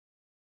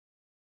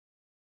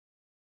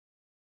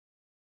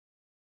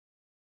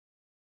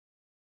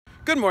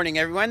Good morning,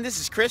 everyone. This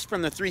is Chris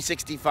from the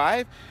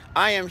 365.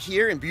 I am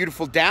here in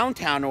beautiful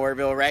downtown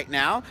Oroville right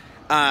now.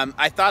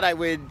 I thought I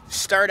would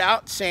start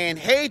out saying,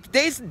 hey,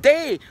 today's the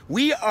day.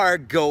 We are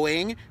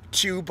going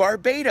to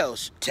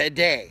Barbados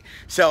today.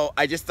 So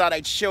I just thought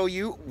I'd show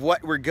you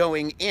what we're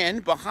going in.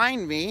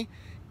 Behind me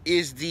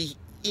is the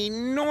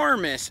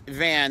enormous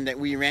van that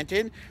we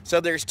rented.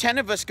 So there's 10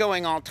 of us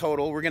going all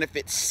total. We're going to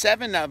fit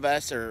 7 of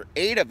us or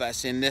 8 of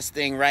us in this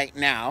thing right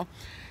now.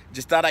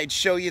 Just thought I'd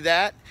show you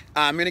that.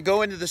 I'm going to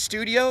go into the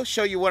studio,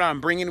 show you what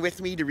I'm bringing with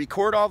me to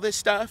record all this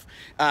stuff,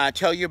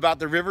 tell you about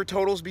the river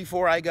totals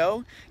before I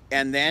go,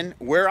 and then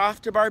we're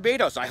off to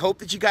Barbados. I hope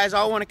that you guys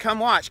all want to come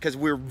watch because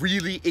we're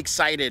really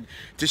excited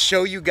to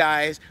show you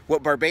guys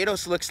what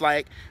Barbados looks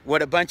like,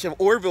 what a bunch of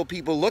Oroville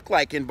people look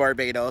like in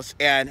Barbados,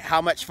 and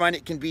how much fun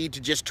it can be to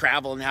just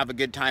travel and have a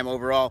good time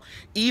overall,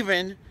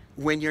 even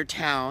when your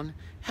town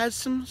has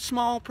some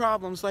small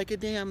problems like a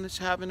dam that's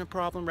having a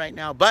problem right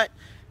now. But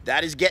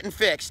that is getting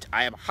fixed.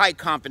 I have high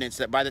confidence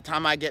that by the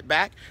time I get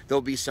back,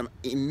 there'll be some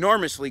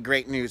enormously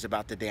great news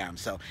about the dam.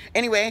 So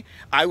anyway,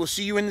 I will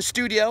see you in the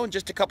studio in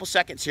just a couple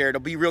seconds here. It'll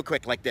be real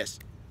quick like this.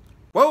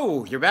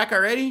 Whoa, you're back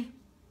already?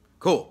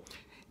 Cool.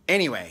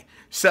 Anyway,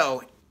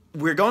 so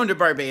we're going to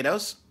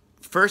Barbados.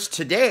 First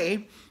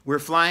today, we're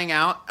flying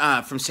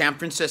out from San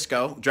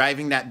Francisco,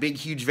 driving that big,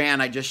 huge van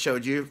I just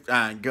showed you,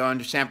 going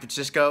to San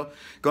Francisco,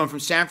 going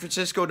from San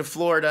Francisco to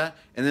Florida,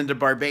 and then to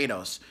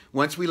Barbados.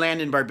 Once we land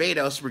in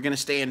Barbados, we're going to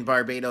stay in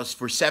Barbados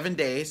for 7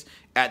 days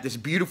at this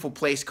beautiful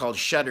place called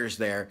Shutters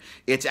there.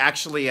 It's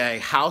actually a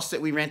house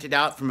that we rented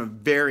out from a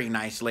very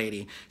nice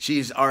lady.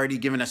 She's already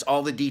given us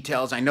all the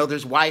details. I know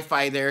there's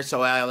Wi-Fi there,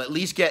 so I'll at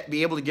least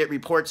be able to get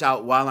reports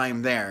out while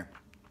I'm there.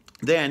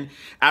 Then,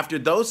 after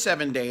those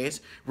 7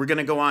 days, we're going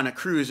to go on a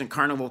cruise in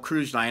Carnival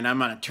Cruise Line. I'm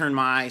going to turn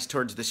my eyes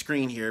towards the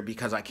screen here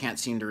because I can't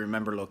seem to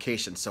remember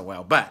locations so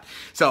well.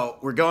 So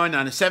we're going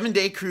on a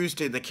 7-day cruise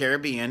to the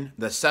Caribbean,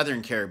 the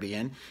Southern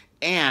Caribbean,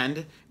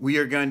 and we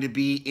are going to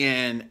be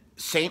in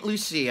St.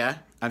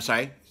 Lucia.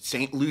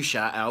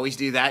 I always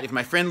do that. If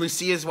my friend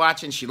Lucia is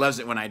watching, she loves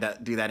it when I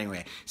do that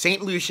anyway.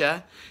 St.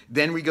 Lucia.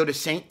 Then we go to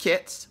St.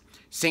 Kitts,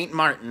 St.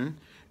 Martin,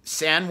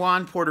 San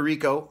Juan, Puerto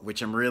Rico,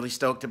 which I'm really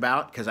stoked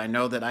about because I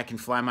know that I can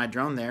fly my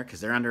drone there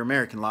because they're under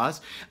American laws,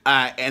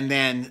 and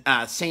then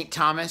St.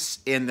 Thomas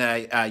in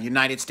the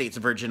United States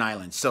Virgin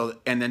Islands. So,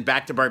 and then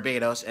back to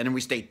Barbados, and then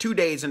we stay 2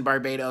 days in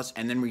Barbados,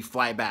 and then we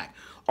fly back.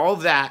 All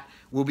of that,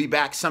 we'll be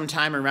back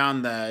sometime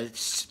around the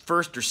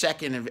 1st or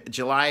 2nd of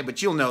July,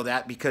 but you'll know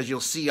that because you'll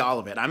see all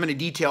of it. I'm going to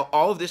detail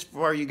all of this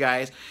for you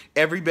guys,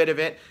 every bit of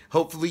it.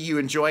 Hopefully you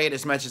enjoy it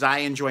as much as I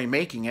enjoy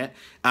making it.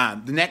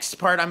 The next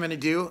part I'm going to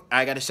do,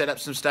 I got to set up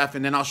some stuff,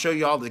 and then I'll show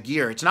you all the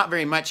gear. It's not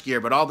very much gear,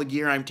 but all the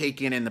gear I'm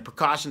taking and the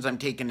precautions I'm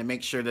taking to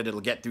make sure that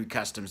it'll get through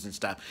customs and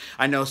stuff.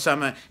 I know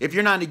some, if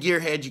you're not a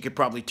gearhead, you could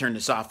probably turn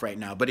this off right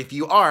now. But if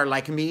you are,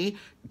 like me,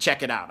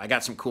 check it out. I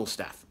got some cool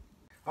stuff.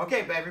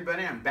 Okay, but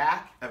everybody, I'm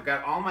back. I've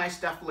got all my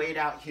stuff laid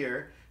out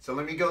here. So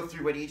let me go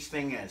through what each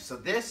thing is. So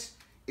this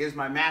is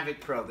my Mavic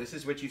Pro. This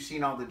is what you've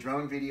seen all the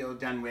drone video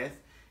done with.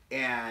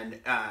 And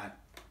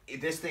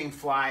this thing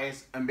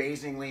flies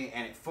amazingly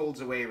and it folds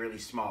away really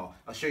small.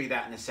 I'll show you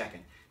that in a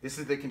second. This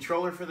is the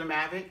controller for the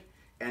Mavic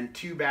and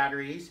 2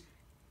 batteries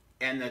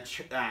and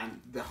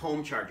the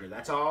home charger.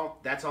 That's all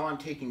I'm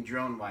taking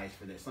drone-wise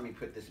for this. Let me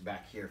put this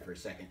back here for a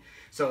second.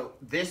 So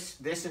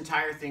this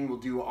entire thing will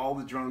do all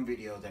the drone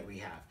video that we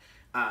have.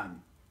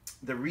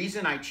 The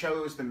reason I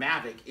chose the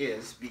Mavic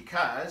is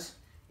because,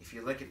 if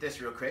you look at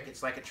this real quick,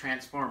 it's like a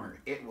transformer.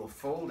 It will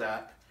fold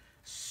up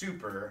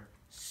super,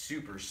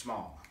 super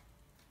small.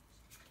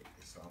 Get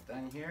this all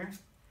done here.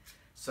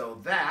 So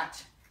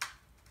that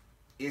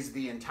is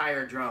the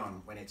entire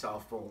drone when it's all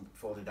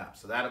folded up.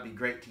 So that'll be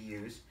great to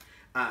use.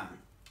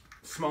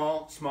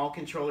 Small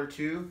controller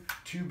too,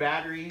 2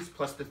 batteries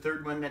plus the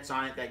 3rd one that's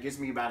on it. That gives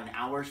me about an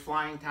hour's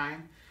flying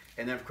time.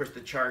 And then of course the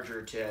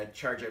charger to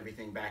charge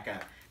everything back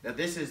up. Now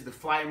this is the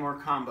Fly More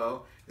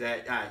combo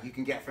that you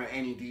can get from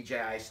any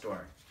DJI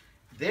store.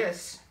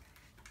 This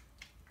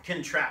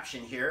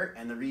contraption here,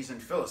 and the reason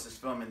Phyllis is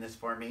filming this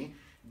for me,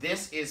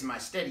 this is my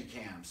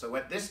Steadicam. So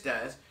what this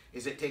does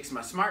is it takes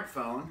my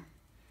smartphone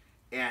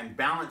and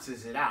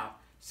balances it out.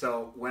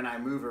 So when I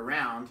move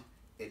around,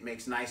 it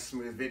makes nice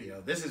smooth video.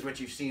 This is what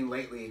you've seen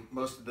lately,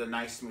 most of the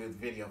nice smooth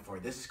video for.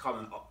 This is called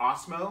an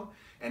Osmo,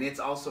 and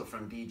it's also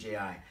from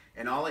DJI.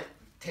 And all it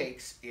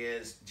takes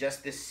is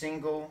just this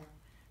single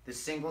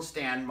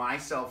stand, my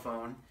cell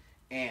phone,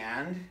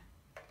 and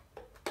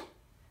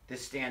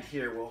this stand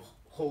here will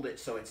hold it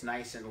so it's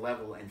nice and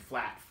level and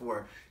flat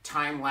for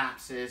time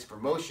lapses, for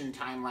motion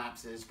time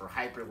lapses, for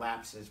hyper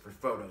lapses, for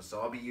photos. So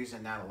I'll be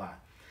using that a lot.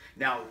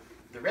 Now,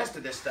 the rest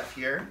of this stuff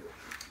here,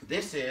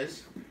 this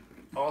is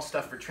all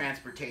stuff for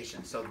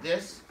transportation. So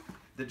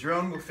the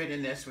drone will fit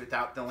in this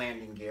without the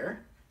landing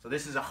gear. So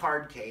this is a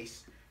hard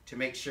case to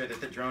make sure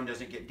that the drone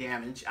doesn't get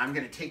damaged. I'm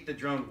going to take the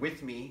drone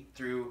with me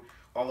through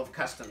all of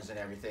customs and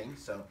everything.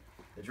 So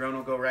the drone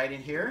will go right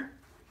in here,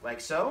 like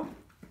so.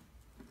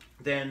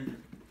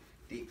 Then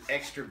the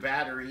extra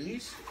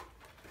batteries,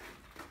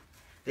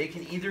 they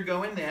can either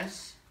go in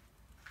this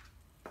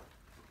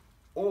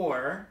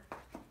or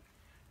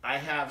I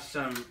have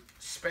some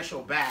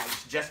special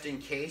bags just in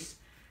case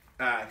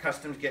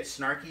Customs get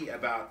snarky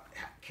about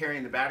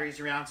carrying the batteries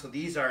around. So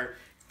these are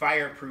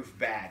fireproof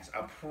bags.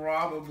 I'll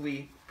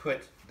probably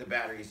put the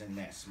batteries in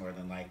this more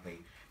than likely,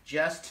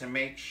 just to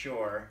make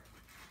sure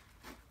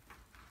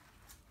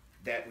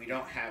that we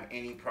don't have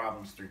any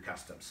problems through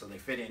Customs. So they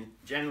fit in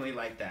generally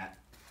like that.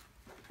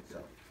 So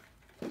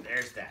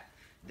there's that.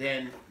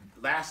 Then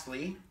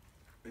lastly,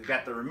 we've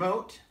got the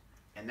remote,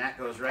 and that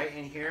goes right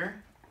in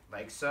here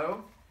like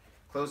so.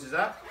 Closes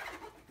up,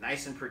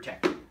 nice and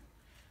protected.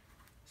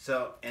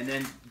 So, and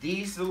then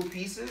these little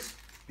pieces,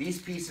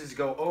 these pieces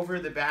go over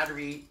the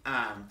battery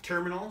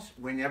terminals.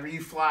 Whenever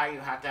you fly,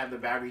 you have to have the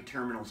battery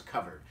terminals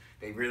covered.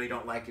 They really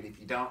don't like it if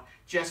you don't,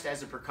 just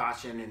as a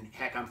precaution. And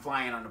heck, I'm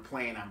flying on a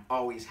plane. I'm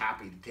always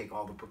happy to take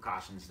all the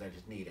precautions that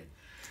is needed.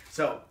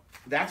 So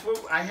that's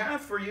what I have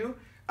for you.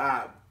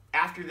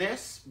 After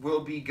this,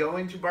 we'll be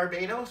going to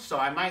Barbados, so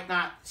I might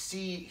not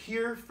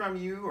hear from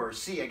you, or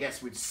I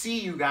guess would see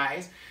you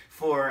guys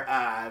for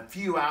a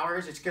few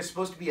hours. It's just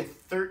supposed to be a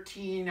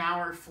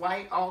 13-hour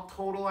flight all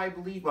total, I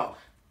believe. Well,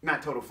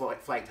 not total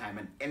flight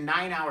time, a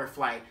 9-hour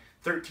flight,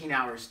 13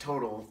 hours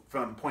total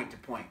from point to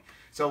point.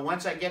 So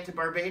once I get to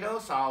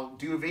Barbados, I'll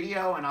do a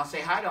video and I'll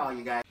say hi to all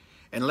you guys.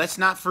 And let's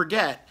not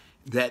forget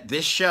that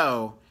this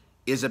show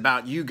is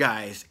about you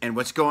guys and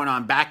what's going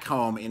on back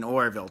home in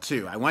Oroville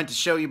too. I want to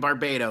show you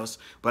Barbados,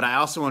 but I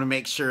also want to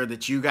make sure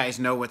that you guys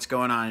know what's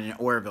going on in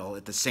Oroville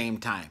at the same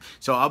time.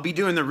 So I'll be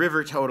doing the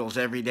river totals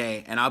every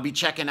day, and I'll be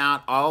checking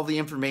out all the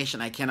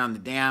information I can on the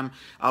dam.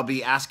 I'll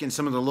be asking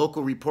some of the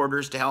local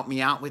reporters to help me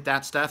out with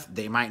that stuff.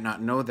 They might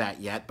not know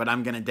that yet, but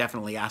I'm going to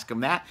definitely ask them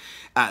that.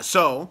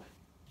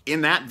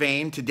 In that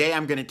vein, today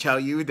I'm going to tell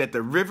you that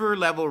the river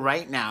level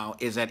right now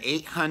is at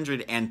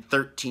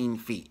 813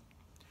 feet.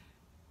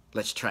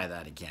 Let's try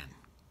that again.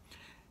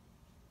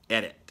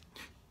 Edit.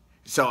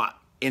 So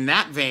in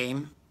that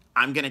vein,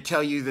 I'm going to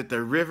tell you that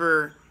the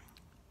river,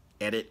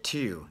 edit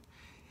 2.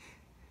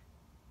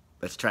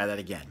 Let's try that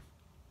again.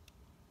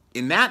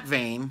 In that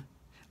vein,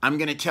 I'm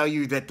going to tell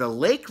you that the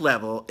lake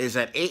level is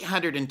at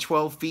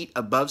 812 feet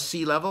above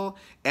sea level,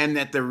 and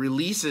that the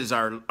releases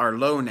are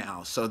low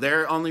now. So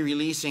they're only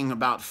releasing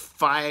about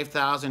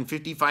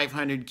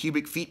 5,500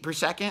 cubic feet per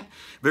second.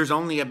 There's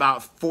only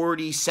about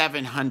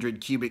 4,700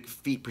 cubic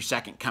feet per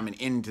second coming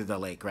into the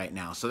lake right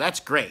now. So that's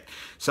great.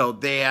 So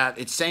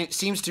it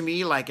seems to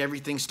me like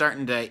everything's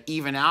starting to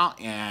even out,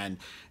 and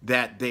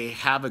that they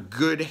have a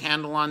good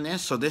handle on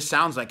this. So this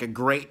sounds like a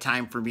great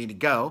time for me to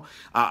go.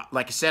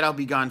 Like I said, I'll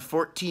be gone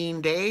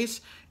 14 days,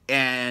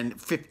 and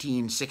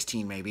 15,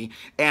 16 maybe.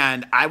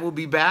 And I will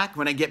be back.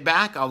 When I get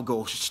back, I'll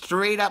go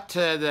straight up to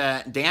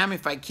the dam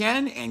if I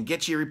can and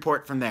get you a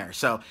report from there.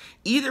 So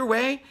either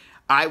way,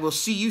 I will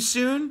see you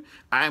soon.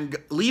 I'm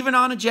leaving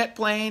on a jet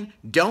plane.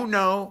 Don't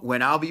know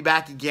when I'll be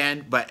back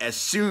again, but as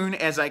soon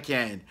as I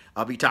can,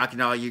 I'll be talking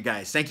to all you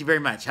guys. Thank you very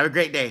much. Have a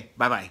great day.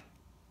 Bye-bye.